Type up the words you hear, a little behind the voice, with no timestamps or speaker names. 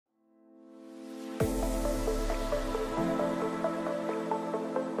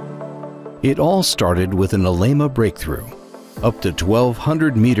It all started with an Alleima breakthrough. Up to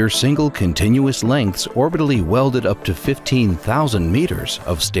 1,200-meter single continuous lengths orbitally welded up to 15,000 meters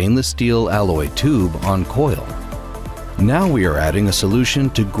of stainless steel alloy tube on coil. Now we are adding a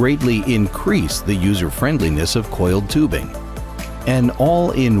solution to greatly increase the user-friendliness of coiled tubing. An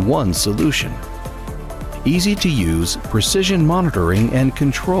all-in-one solution. Easy to use, precision monitoring and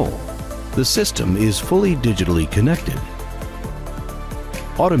control. The system is fully digitally connected.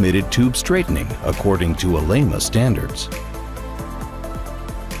 Automated tube straightening according to Alleima standards.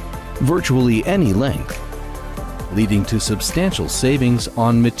 Virtually any length, leading to substantial savings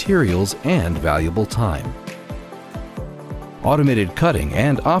on materials and valuable time. Automated cutting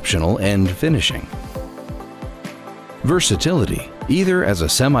and optional end finishing. Versatility, either as a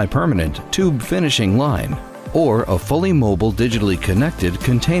semi-permanent tube finishing line or a fully mobile digitally connected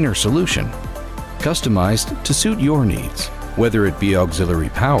container solution, customized to suit your needs, whether it be auxiliary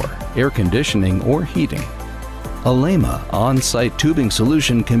power, air conditioning, or heating. Alleima on-site tubing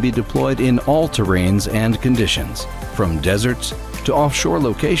solution can be deployed in all terrains and conditions, from deserts to offshore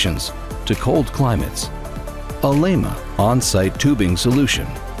locations to cold climates. Alleima on-site tubing solution,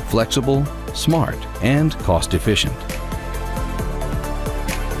 flexible, smart, and cost-efficient.